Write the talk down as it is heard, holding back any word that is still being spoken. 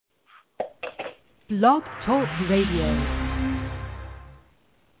Blog Talk Radio.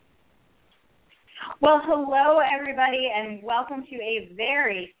 Well, hello, everybody, and welcome to a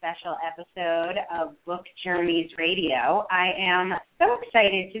very special episode of Book Journeys Radio. I am so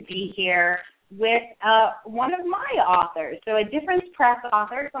excited to be here with one of my authors, so a Difference Press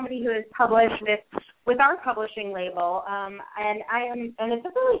author, somebody who has published with our publishing label, and it's a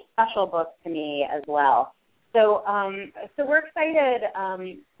really special book to me as well. So we're excited.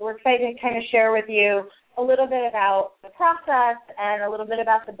 We're excited to kind of share with you a little bit about the process and a little bit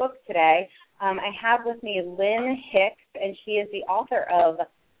about the book today. I have with me Lyn Hicks, and she is the author of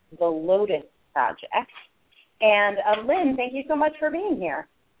The Lotus Project. And Lyn, thank you so much for being here.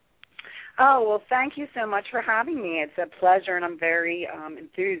 Oh, well, thank you so much for having me. It's a pleasure, and I'm very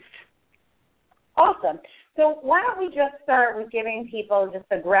enthused. Awesome. So why don't we just start with giving people just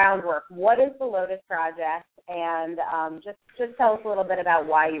the groundwork. What is the Lotus Project? And just tell us a little bit about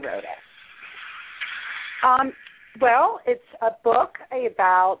why you wrote it. Well, it's a book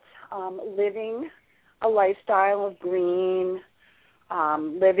about living a lifestyle of green,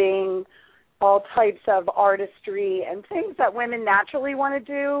 living all types of artistry and things that women naturally want to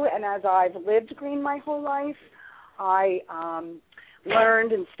do. And as I've lived green my whole life, I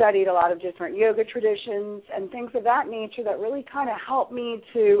learned and studied a lot of different yoga traditions and things of that nature that really kind of helped me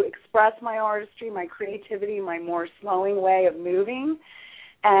to express my artistry, my creativity, my more flowing way of moving.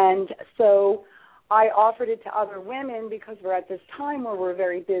 And so I offered it to other women because we're at this time where we're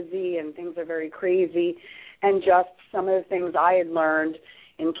very busy and things are very crazy, and just some of the things I had learned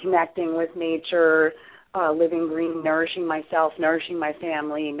in connecting with nature, living green, nourishing myself, nourishing my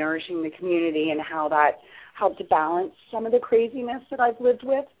family, nourishing the community, and how that helped to balance some of the craziness that I've lived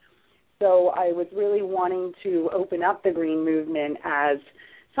with. So I was really wanting to open up the green movement as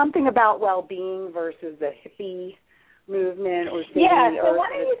something about well-being versus the hippie movement or saving the so earth. why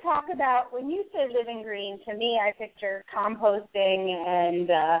don't you talk about, when you say living green, to me I picture composting and,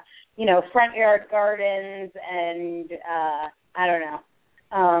 front yard gardens and, I don't know.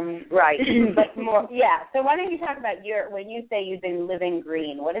 Right. But more, yeah. So why don't you talk about when you say you've been living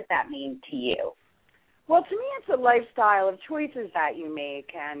green, what does that mean to you? Well, to me, it's a lifestyle of choices that you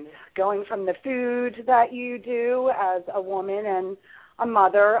make, and going from the food that you do as a woman and a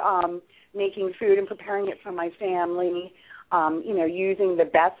mother, making food and preparing it for my family, using the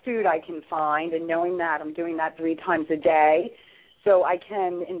best food I can find and knowing that I'm doing that 3 times a day so I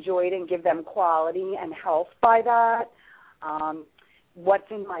can enjoy it and give them quality and health by that.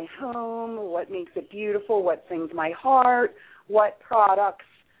 What's in my home, what makes it beautiful, what sings my heart, what products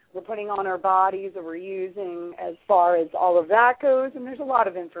we're putting on our bodies or we're using as far as all of that goes. And there's a lot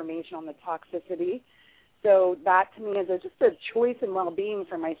of information on the toxicity. So that to me is just a choice and well-being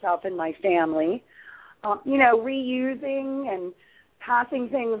for myself and my family. Reusing and passing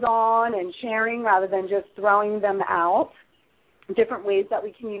things on and sharing rather than just throwing them out. Different ways that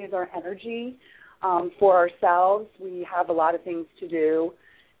we can use our energy for ourselves. We have a lot of things to do.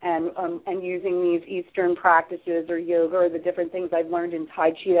 And using these Eastern practices or yoga or the different things I've learned in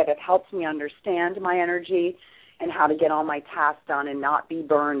Tai Chi that have helped me understand my energy and how to get all my tasks done and not be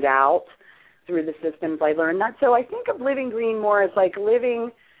burned out through the systems I learned that. So I think of living green more as like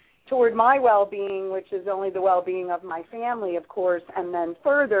living toward my well-being, which is only the well-being of my family, of course, and then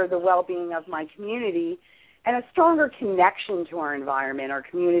further the well-being of my community and a stronger connection to our environment, our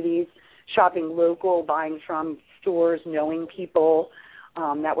communities, shopping local, buying from stores, knowing people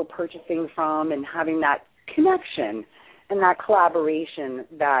that we're purchasing from, and having that connection and that collaboration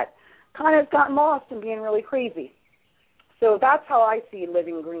that kind of has gotten lost in being really crazy. So that's how I see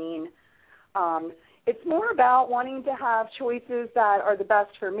living green. It's more about wanting to have choices that are the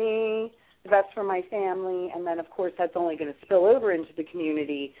best for me, the best for my family, and then, of course, that's only going to spill over into the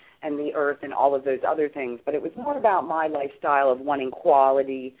community and the earth and all of those other things. But it was more about my lifestyle of wanting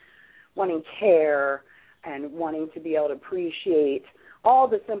quality, wanting care, and wanting to be able to appreciate all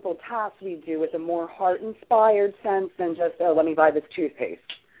the simple tasks we do with a more heart-inspired sense than just, let me buy this toothpaste.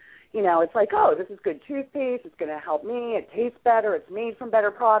 It's like, this is good toothpaste. It's going to help me. It tastes better. It's made from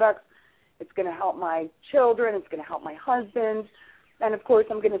better products. It's going to help my children. It's going to help my husband. And, of course,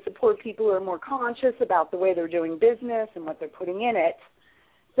 I'm going to support people who are more conscious about the way they're doing business and what they're putting in it.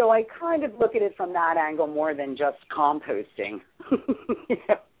 So I kind of look at it from that angle more than just composting.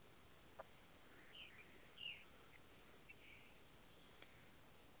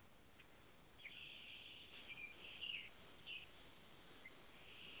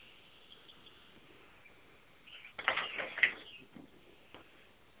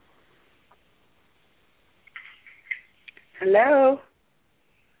 Hello?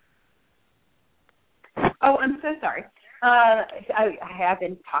 Oh, I'm so sorry. I have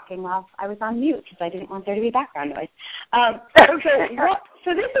been talking while I was on mute because I didn't want there to be background noise. Okay.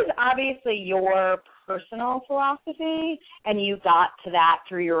 So this is obviously your personal philosophy, and you got to that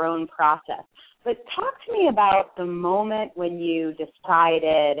through your own process. But talk to me about the moment when you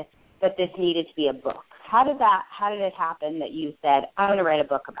decided that this needed to be a book. How did it happen that you said, I'm going to write a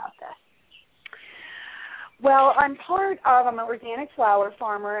book about this? Well, I'm an organic flower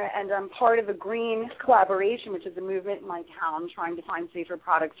farmer, and I'm part of a green collaboration, which is a movement in my town trying to find safer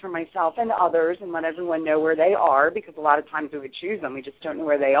products for myself and others and let everyone know where they are, because a lot of times we would choose them, we just don't know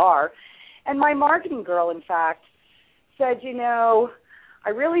where they are. And my marketing girl, in fact, said, I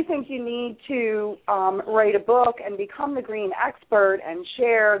really think you need to write a book and become the green expert and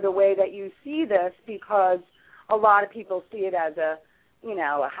share the way that you see this, because a lot of people see it as a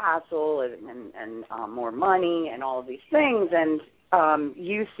hassle and more money and all of these things, and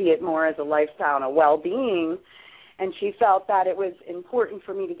you see it more as a lifestyle and a well-being. And she felt that it was important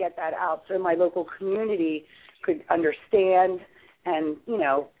for me to get that out so my local community could understand and,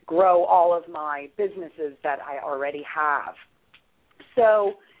 grow all of my businesses that I already have.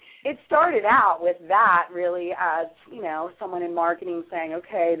 So it started out with that really as, someone in marketing saying,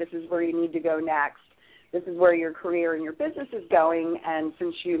 okay, this is where you need to go next. This is where your career and your business is going, and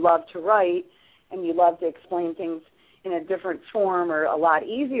since you love to write and you love to explain things in a different form or a lot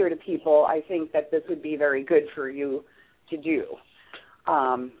easier to people, I think that this would be very good for you to do.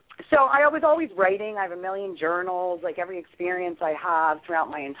 So I was always writing. I have a million journals, like every experience I have throughout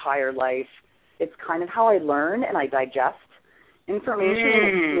my entire life. It's kind of how I learn and I digest information and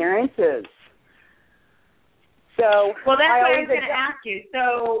experiences. So well, that's what I was going to ask you.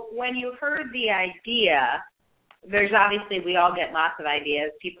 So when you heard the idea, there's obviously, we all get lots of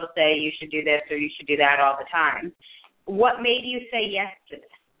ideas. People say you should do this or you should do that all the time. What made you say yes to this?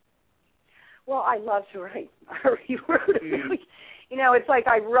 Well, I love to write. I already wrote a really, it's like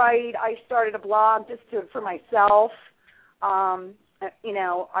I write. I started a blog just for myself.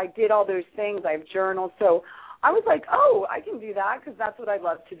 I did all those things. I have journals. So I was like, oh, I can do that because that's what I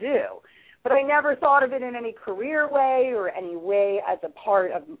love to do. But I never thought of it in any career way or any way as a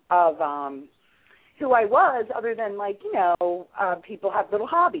part of who I was, other than people have little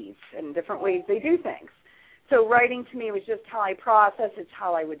hobbies and different ways they do things. So writing to me was just how I process. It's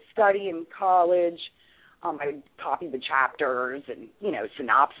how I would study in college. I would copy the chapters and,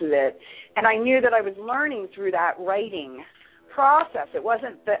 synopsis it. And I knew that I was learning through that writing process. It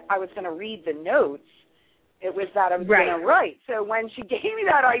wasn't that I was going to read the notes. It was that I was going to write. So when she gave me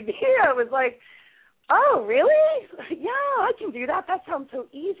that idea, it was like, oh, really? Yeah, I can do that. That sounds so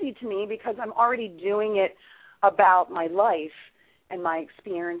easy to me because I'm already doing it about my life and my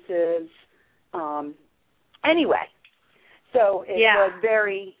experiences. Anyway, so it was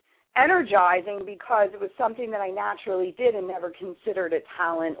very energizing because it was something that I naturally did and never considered a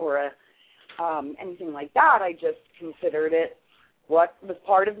talent or anything like that. I just considered it what was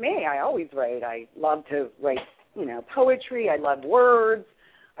part of me. I always write. I love to write, poetry. I love words.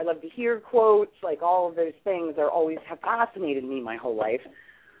 I love to hear quotes. Like all of those things always have fascinated me my whole life.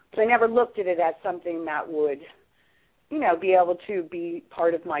 But I never looked at it as something that would, be able to be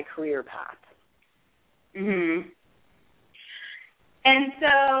part of my career path. Mhm. And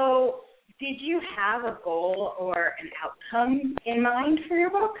so, did you have a goal or an outcome in mind for your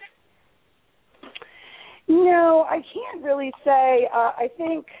book? No, I can't really say. I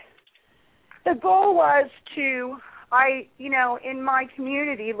think the goal was in my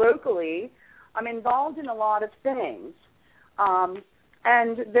community locally, I'm involved in a lot of things.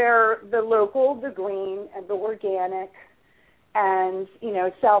 And they're the local, the green, and the organic, and,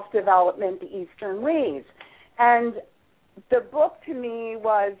 self-development, the Eastern ways. And the book to me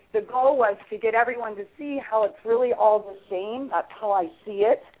the goal was to get everyone to see how it's really all the same. That's how I see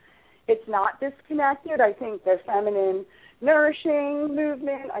it. It's not disconnected. I think the feminine nourishing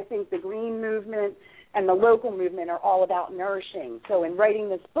movement, I think the green movement, and the local movement are all about nourishing. So in writing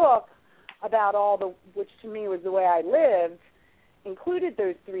this book about which to me was the way I lived, included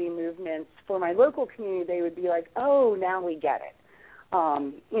those three movements, for my local community, they would be like, oh, now we get it.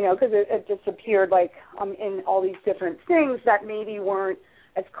 Because it just appeared like I'm in all these different things that maybe weren't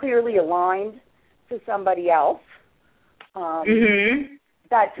as clearly aligned to somebody else.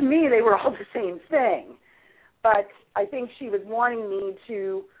 That to me, they were all the same thing. But I think she was wanting me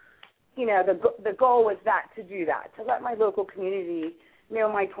to, the goal was to do that, to let my local community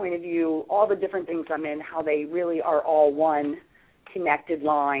know my point of view, all the different things I'm in, how they really are all one connected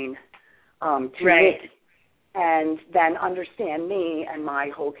line to me. and then understand me and my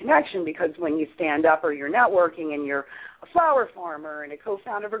whole connection, because when you stand up or you're networking and you're a flower farmer and a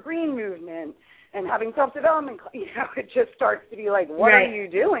co-founder of a green movement and having self-development, it just starts to be like, what are you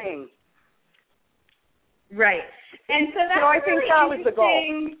doing? Right. And so that's I think that was the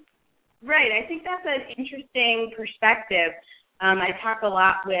goal. Right. I think that's an interesting perspective. I talk a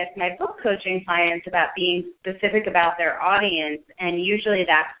lot with my book coaching clients about being specific about their audience, and usually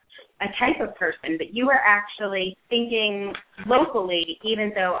that's a type of person, but you are actually thinking locally,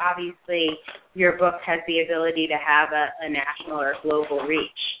 even though obviously your book has the ability to have a national or global reach,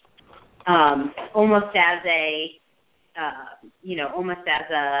 almost as a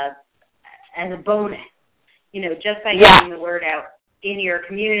bonus. Just by getting the word out in your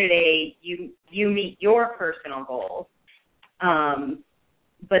community, you meet your personal goals.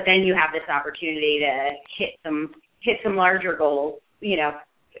 But then you have this opportunity to hit some larger goals,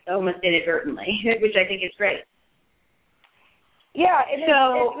 almost inadvertently, which I think is great. Yeah,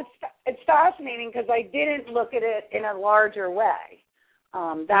 it's fascinating because I didn't look at it in a larger way.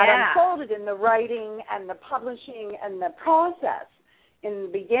 That unfolded in the writing and the publishing and the process. In the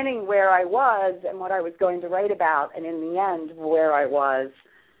beginning, where I was and what I was going to write about, and in the end, where I was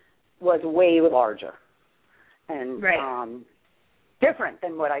way larger and different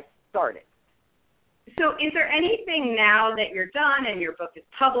than what I started. So is there anything now that you're done and your book is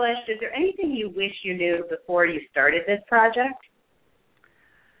published, is there anything you wish you knew before you started this project?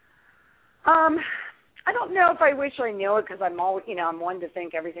 I don't know if I wish I knew it, because I'm always, I'm one to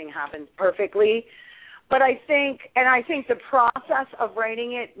think everything happens perfectly. But I think the process of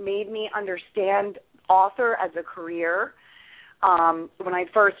writing it made me understand author as a career. When I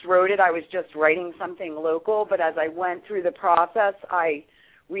first wrote it, I was just writing something local, but as I went through the process, I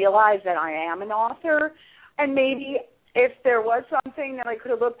realized that I am an author, and maybe if there was something that I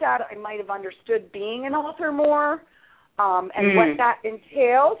could have looked at, I might have understood being an author more, and what that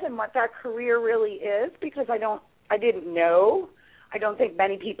entails and what that career really is, because I didn't know. I don't think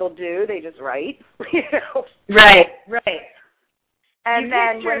many people do. They just write, Right. And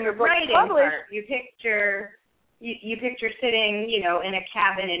then when your book's published, you picture sitting, in a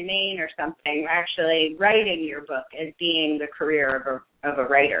cabin in Maine or something, actually writing your book as being the career of a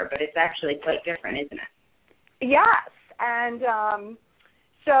writer, but it's actually quite different, isn't it? Yes, and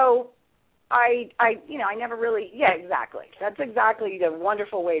so I never really, exactly. That's exactly the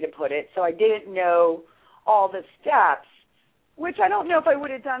wonderful way to put it. So I didn't know all the steps, which I don't know if I would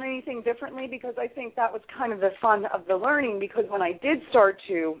have done anything differently, because I think that was kind of the fun of the learning, because when I did start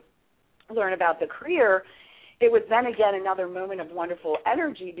to learn about the career, it was then again another moment of wonderful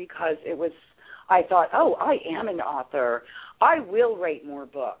energy, because I thought, I am an author. I will write more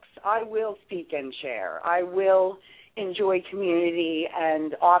books. I will speak and share. I will enjoy community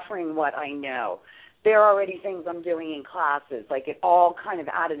and offering what I know. There are already things I'm doing in classes. Like, it all kind of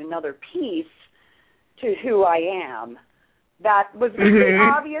added another piece to who I am. That was very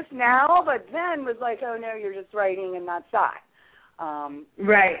obvious now, but then was like, oh, no, you're just writing and that's that.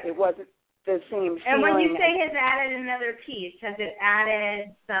 Right. It wasn't the same feeling. And when you say has added another piece, has it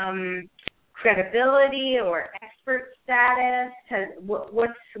added some credibility or expert status?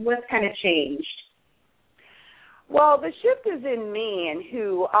 What's kind of changed? Well, the shift is in me and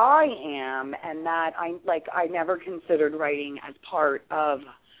who I am, and that I never considered writing as part of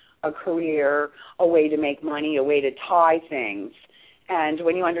a career, a way to make money, a way to tie things. And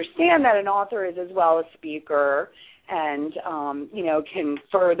when you understand that an author is as well a speaker and, can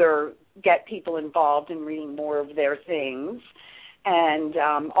further get people involved in reading more of their things and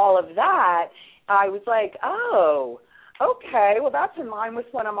all of that, I was like, oh, okay, well, that's in line with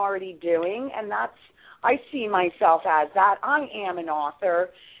what I'm already doing, and I see myself as that. I am an author,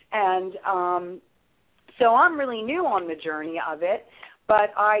 and so I'm really new on the journey of it.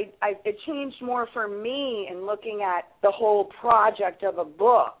 But it changed more for me in looking at the whole project of a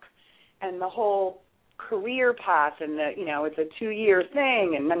book and the whole career path, and it's a 2-year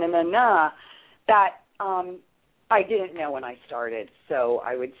thing, and that I didn't know when I started. So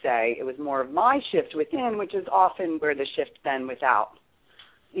I would say it was more of my shift within, which is often where the shift then without,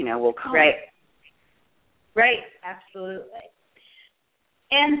 will come. Right, absolutely.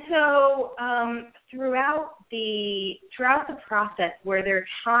 And so throughout the process, were there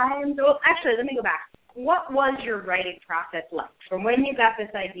times? Well, actually, let me go back. What was your writing process like? From when you got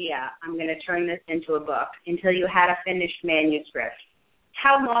this idea, I'm going to turn this into a book, until you had a finished manuscript.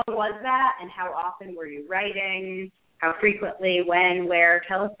 How long was that, and how often were you writing? How frequently? When? Where?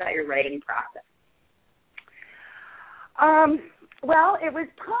 Tell us about your writing process. Well, it was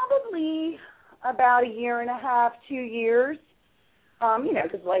probably about 1.5 years, 2 years.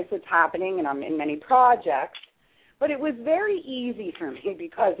 because life was happening and I'm in many projects. But it was very easy for me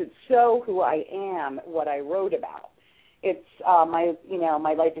because it's so who I am, what I wrote about. It's my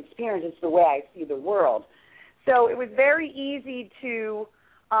life experience. It's the way I see the world. So it was very easy to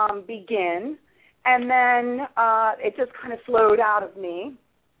begin, and then it just kind of flowed out of me,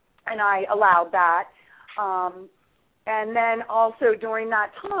 and I allowed that. And then also during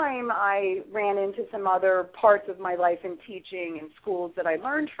that time, I ran into some other parts of my life in teaching and schools that I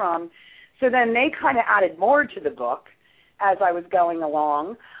learned from. So then they kind of added more to the book as I was going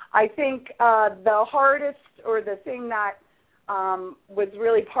along. I think the hardest, or the thing that was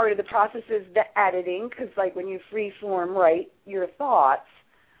really part of the process, is the editing, because like when you free-form write your thoughts,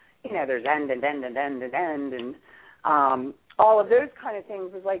 there's end and end and end and end, and all of those kind of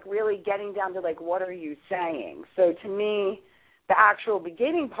things was like really getting down to like, what are you saying? So to me, the actual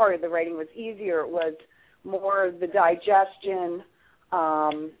beginning part of the writing was easier. It was more the digestion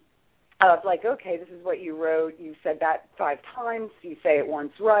of like, okay, this is what you wrote. You said that 5 times. You say it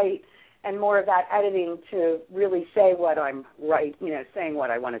once right. And more of that editing to really say what I'm saying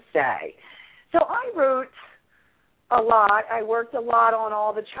what I want to say. So I wrote a lot. I worked a lot on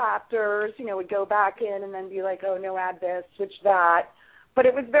all the chapters, would go back in and then be like, oh, no, add this, switch that. But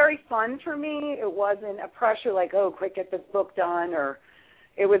it was very fun for me. It wasn't a pressure like, oh, quick, get this book done, or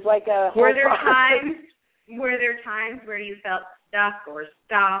it was like a whole process. Were there times where you felt stuck or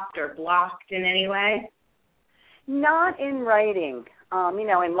stopped or blocked in any way? Not in writing,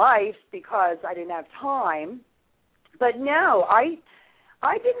 in life, because I didn't have time. But no, I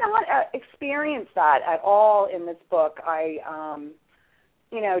did not experience that at all in this book. I,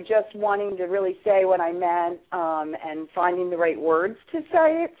 just wanting to really say what I meant and finding the right words to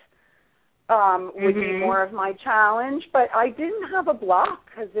say it would be more of my challenge. But I didn't have a block,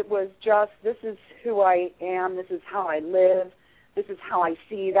 because it was just, this is who I am, this is how I live, this is how I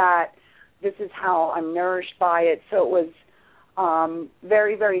see that, this is how I'm nourished by it. So it was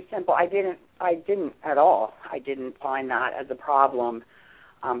very, very simple. I didn't at all. I didn't find that as a problem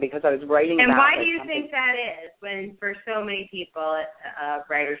because I was writing about it. And why do you think that is, when for so many people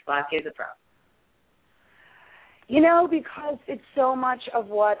writer's block is a problem? Because it's so much of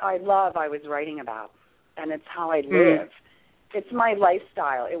what I love I was writing about, and it's how I live. It's my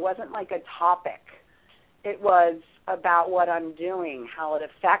lifestyle. It wasn't like a topic. It was about what I'm doing, how it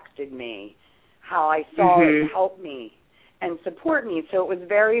affected me, how I saw it help me and support me. So it was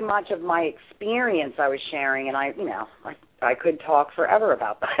very much of my experience I was sharing, and I could talk forever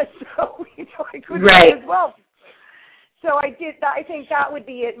about that. So I could as well. So I think that would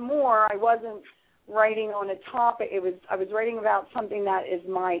be it more. I wasn't writing on a topic. I was writing about something that is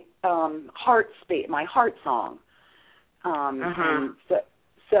my heart song. And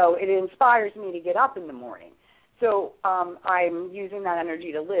so it inspires me to get up in the morning. So I'm using that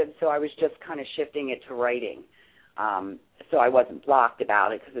energy to live, so I was just kind of shifting it to writing. So I wasn't blocked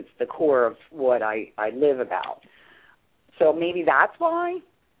about it, because it's the core of what I live about. So maybe that's why?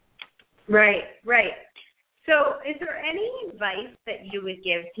 Right. So is there any advice that you would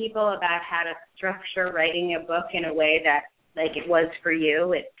give people about how to structure writing a book in a way that, like it was for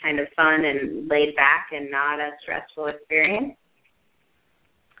you, it's kind of fun and laid back and not a stressful experience?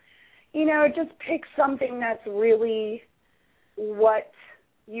 Just pick something that's really what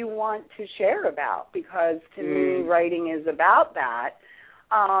you want to share about, because to me, writing is about that,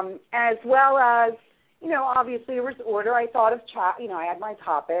 as well as, obviously there was order. I thought of, I had my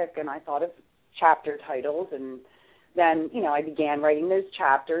topic, and I thought of chapter titles, and then, I began writing those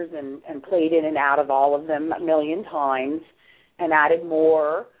chapters and played in and out of all of them a million times and added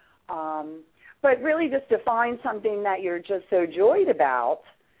more. But really just to find something that you're just so joyed about,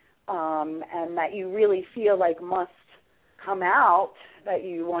 and that you really feel like must come out, that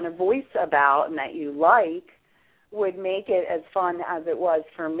you want to voice about and that you like, would make it as fun as it was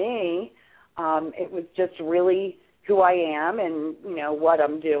for me. It was just really who I am and, what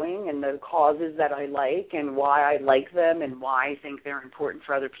I'm doing and the causes that I like and why I like them and why I think they're important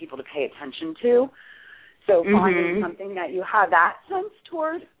for other people to pay attention to. So finding something that you have that sense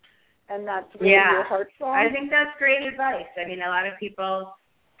toward, and that's really your heart song. I think that's great advice. I mean, a lot of people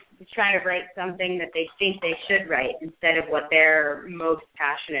try to write something that they think they should write instead of what they're most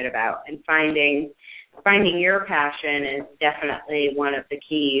passionate about, and finding your passion is definitely one of the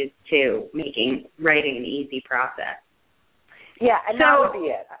keys to making writing an easy process. Yeah, and that would be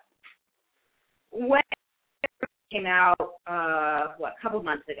it. When it came out, a couple of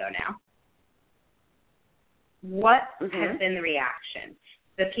months ago now, what has been the reaction?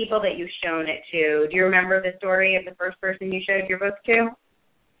 The people that you've shown it to, do you remember the story of the first person you showed your book to?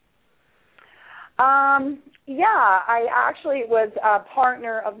 Yeah, I actually was a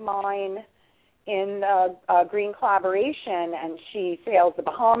partner of mine in a green collaboration, and she sails the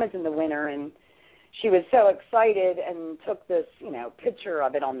Bahamas in the winter, and she was so excited and took this, picture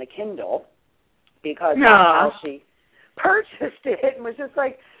of it on the Kindle because that's how she purchased it and was just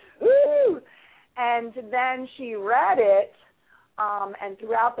like, ooh. And then she read it, and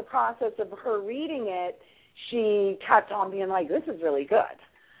throughout the process of her reading it, she kept on being like, this is really good.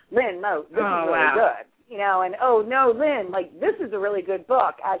 Lyn, no, this is really good. And, oh, no, Lyn, this is a really good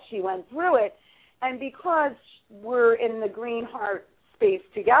book as she went through it. And because we're in the Green Heart space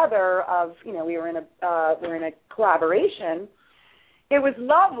together of, we're in a collaboration, it was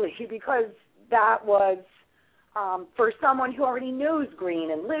lovely because that was for someone who already knows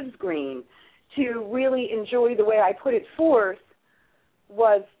green and lives green to really enjoy the way I put it forth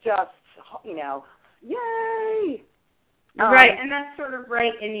was just, yay. Right, and that's sort of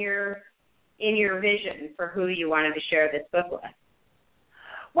right in your vision for who you wanted to share this book with.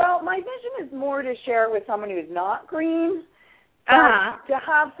 Well, my vision is more to share it with someone who's not green, to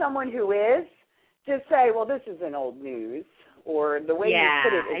have someone who is, to say, well, this isn't old news, or the way you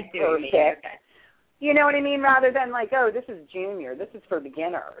put it is perfect. Okay. You know what I mean? Rather than oh, this is junior, this is for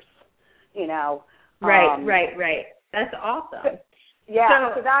beginners, Right. That's awesome.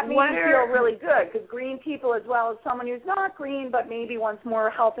 So that makes me feel really good because green people, as well as someone who's not green but maybe wants more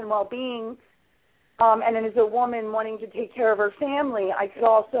health and well-being, and then as a woman wanting to take care of her family, I could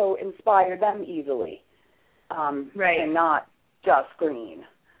also inspire them easily, and not just green.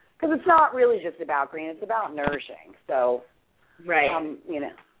 Because it's not really just about green, it's about nourishing. So,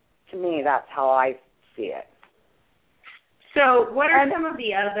 to me, that's how I see it. So what are some of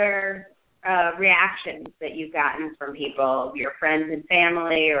the other reactions that you've gotten from people, your friends and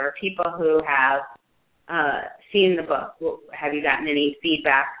family, or people who have seen the book? Have you gotten any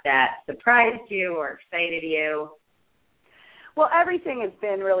feedback that surprised you or excited you? Well, everything has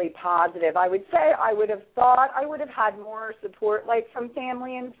been really positive. I would say I would have thought I would have had more support, from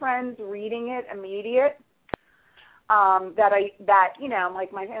family and friends reading it immediate.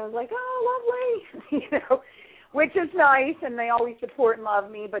 My family's like, oh, lovely, which is nice, and they always support and love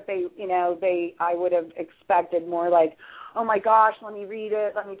me, but I would have expected more oh my gosh, let me read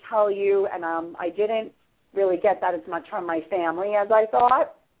it, let me tell you, and I didn't really get that as much from my family as I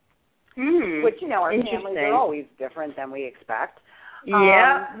thought, which, our families are always different than we expect.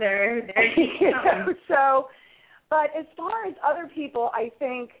 They're so, but as far as other people, I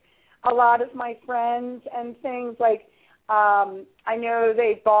think a lot of my friends and things I know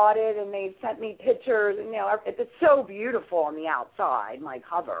they bought it and they sent me pictures. And, it's so beautiful on the outside. My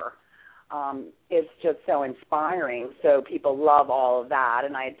cover is just so inspiring. So people love all of that.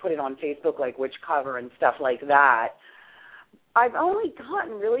 And I had put it on Facebook, which cover and stuff like that. I've only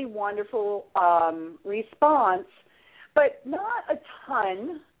gotten really wonderful response, but not a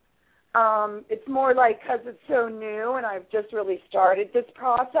ton. It's more because it's so new and I've just really started this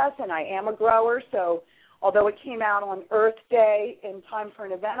process and I am a grower, so although it came out on Earth Day in time for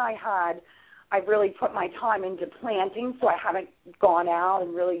an event I've really put my time into planting, so I haven't gone out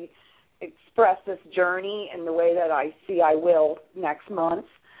and really expressed this journey in the way that I see I will next month.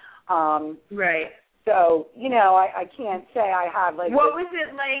 So, I can't say I have What was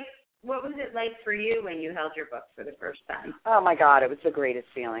it like for you when you held your book for the first time? Oh my God, it was the greatest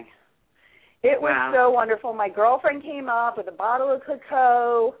feeling. It was so wonderful. My girlfriend came up with a bottle of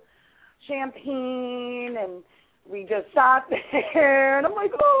Cocoa, champagne, and we just sat there, and I'm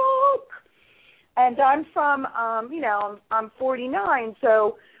like, look. And I'm from, I'm 49,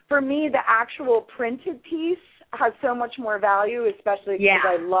 so for me, the actual printed piece has so much more value, especially because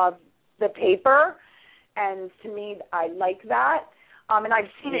I love the paper, and to me, I like that. And I've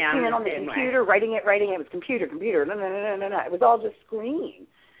seen it on the computer, writing it was computer, no. It was all just screen.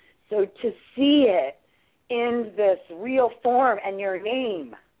 So to see it in this real form and your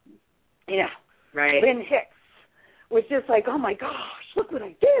name, Lyn Hicks, was just oh my gosh, look what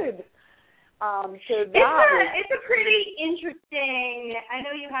I did. It's a pretty interesting, I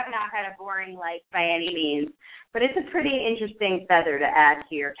know you have not had a boring life by any means, but it's a pretty interesting feather to add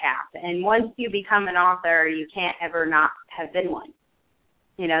to your cap. And once you become an author, you can't ever not have been one.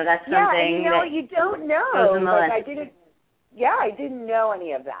 That's something that you don't know. I didn't know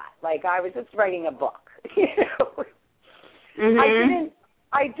any of that. I was just writing a book. I didn't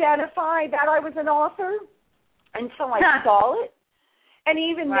identify that I was an author until I saw it. And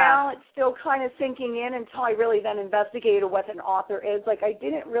even now it's still kind of sinking in until I really then investigated what an author is. I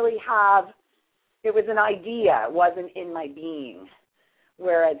didn't really have, it was an idea. It wasn't in my being.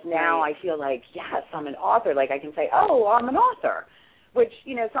 Whereas now I feel yes, I'm an author. I can say, oh, I'm an author. which,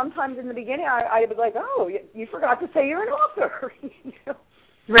 sometimes in the beginning I was like, oh, you forgot to say you're an author.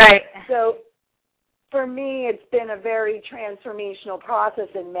 Right. So for me, it's been a very transformational process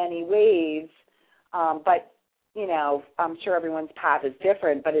in many ways, but, I'm sure everyone's path is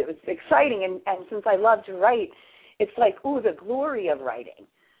different, but it was exciting, and since I love to write, it's like, ooh, the glory of writing,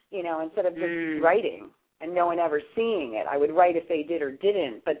 instead of just writing and no one ever seeing it. I would write if they did or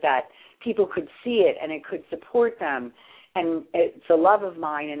didn't, but that people could see it and it could support them, and it's a love of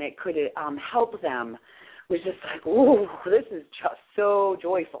mine, and it could help them, was just like, ooh, this is just so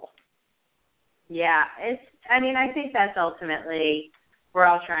joyful. Yeah, I think that's ultimately, we're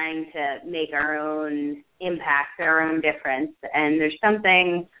all trying to make our own impact, our own difference, and there's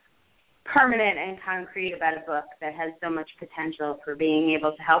something permanent and concrete about a book that has so much potential for being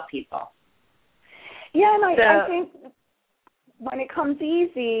able to help people. Yeah, and I think when it comes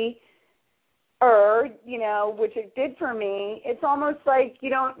easy, which it did for me, it's almost like you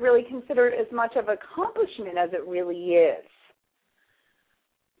don't really consider it as much of an accomplishment as it really is.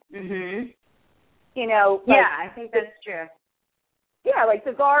 Mhm. Yeah, I think that's true. Yeah, like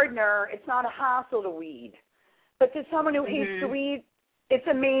the gardener, it's not a hassle to weed. But to someone who hates to weed, it's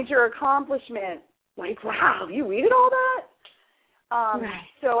a major accomplishment. Like, wow, you weeded all that? Right.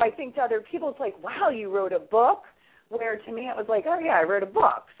 So I think to other people, it's like, wow, you wrote a book, where to me it was like, oh, yeah, I wrote a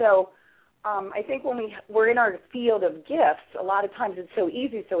book. So I think when we're in our field of gifts, a lot of times it's so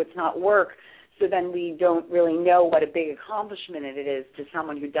easy, so it's not work, so then we don't really know what a big accomplishment it is to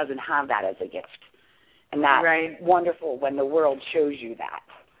someone who doesn't have that as a gift. And that's wonderful when the world shows you that.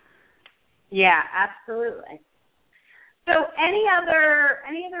 Yeah, absolutely. So any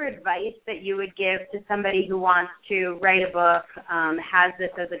other advice that you would give to somebody who wants to write a book, has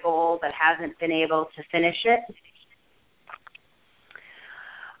this as a goal but hasn't been able to finish it?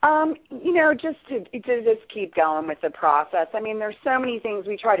 Just to keep going with the process. There's so many things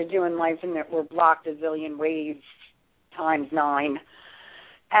we try to do in life and that we're blocked a zillion ways times 9.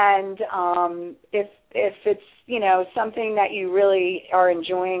 And if it's, something that you really are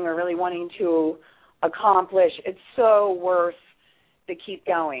enjoying or really wanting to accomplish, it's so worth to keep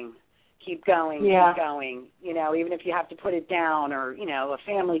going. Keep going. Even if you have to put it down, or, a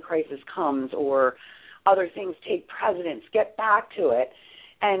family crisis comes, or other things take precedence, get back to it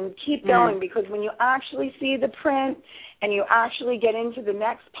and keep going, because when you actually see the print and you actually get into the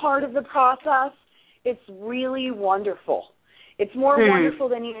next part of the process, it's really wonderful. It's more wonderful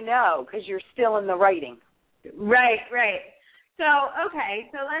than you know, because you're still in the writing. Right. So, okay,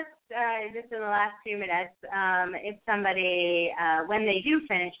 so let's, just in the last few minutes, if somebody, when they do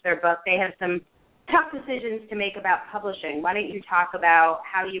finish their book, they have some tough decisions to make about publishing. Why don't you talk about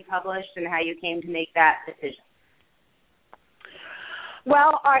how you published and how you came to make that decision?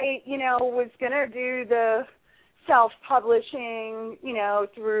 Well, I, was going to do the self-publishing,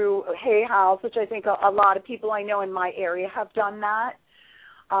 through Hay House, which I think a lot of people I know in my area have done that.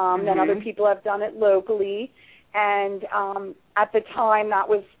 Then other people have done it locally. And at the time, that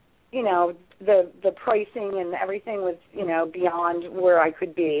was, the pricing and everything was, beyond where I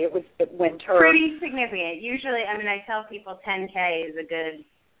could be. It went to pretty significant. Usually, I tell people $10K is a good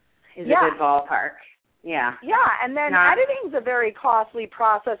ballpark. Yeah. Yeah, and then editing's a very costly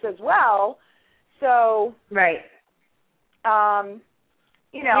process as well. So right. I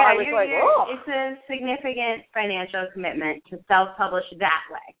was like, oh. It's a significant financial commitment to self-publish that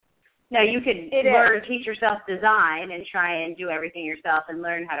way. Now, you could teach yourself design and try and do everything yourself and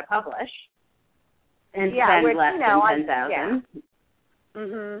learn how to publish and spend less than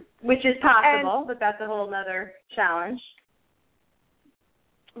 $10,000, which is possible, but that's a whole other challenge.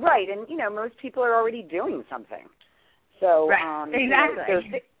 Right, and, most people are already doing something. So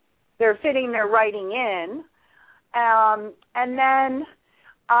exactly. They're fitting their writing in. And then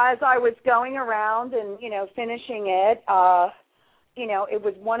as I was going around and, finishing it, it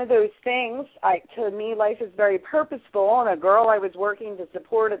was one of those things. To me, life is very purposeful, and a girl I was working to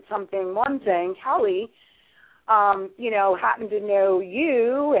support at one thing, Kelly, happened to know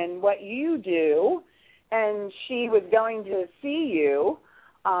you and what you do, and she was going to see you,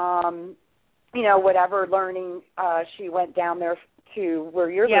 whatever learning she went down there to where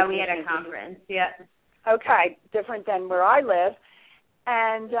you're living. Yeah, we had a conference, Okay, different than where I live.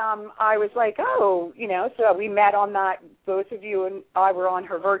 And I was like, so we met on that. Both of you and I were on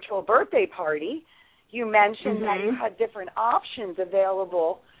her virtual birthday party. You mentioned that you had different options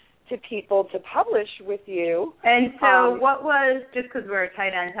available to people to publish with you. And so what was, just because we're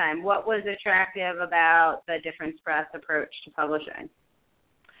tight on time, what was attractive about the Difference Press approach to publishing?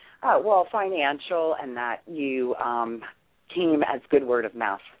 Well, financial, and that you came as good word of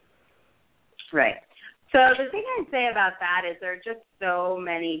mouth. Right. So the thing I'd say about that is there are just so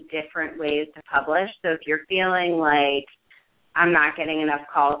many different ways to publish. So if you're feeling like I'm not getting enough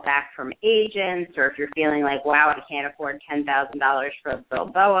calls back from agents, or if you're feeling like, wow, I can't afford $10,000 for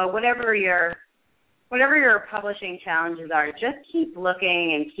Bilboa, whatever your publishing challenges are, just keep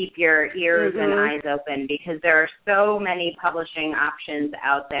looking and keep your ears and eyes open, because there are so many publishing options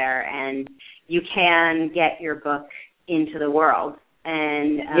out there, and you can get your book into the world.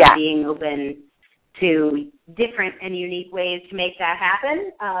 And being open to different and unique ways to make that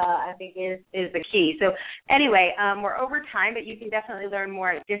happen, I think is the key. So anyway, we're over time, but you can definitely learn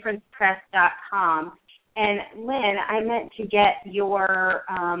more at differencepress.com. And Lyn, I meant to get your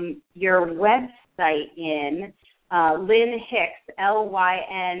website in, Lyn Hicks,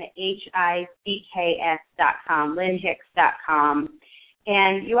 LynHicks.com, lynhicks.com.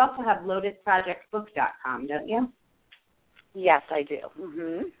 And you also have lotusprojectbook.com, don't you? Yes, I do.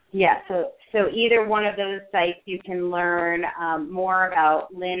 Mm-hmm. Yeah, so either one of those sites you can learn more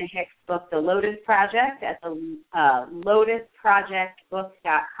about Lyn Hicks' book, The Lotus Project, at the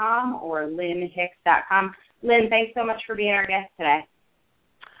lotusprojectbook.com or lynhicks.com. Lyn, thanks so much for being our guest today.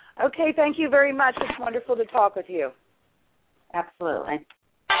 Okay, thank you very much. It's wonderful to talk with you. Absolutely.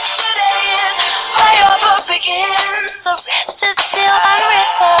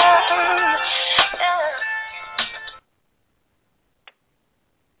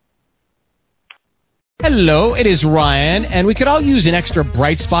 Hello, it is Ryan, and we could all use an extra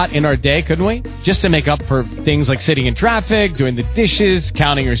bright spot in our day, couldn't we? Just to make up for things like sitting in traffic, doing the dishes,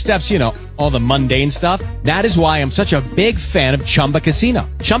 counting your steps, you know, all the mundane stuff. That is why I'm such a big fan of Chumba Casino.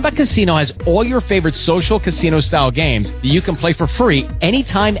 Chumba Casino has all your favorite social casino-style games that you can play for free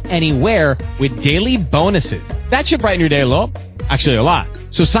anytime, anywhere with daily bonuses. That should brighten your day a little. Actually, a lot.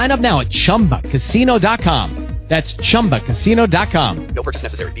 So sign up now at ChumbaCasino.com. That's ChumbaCasino.com. No purchase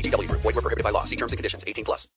necessary. VGW Group. Void where prohibited by law. See terms and conditions. 18+.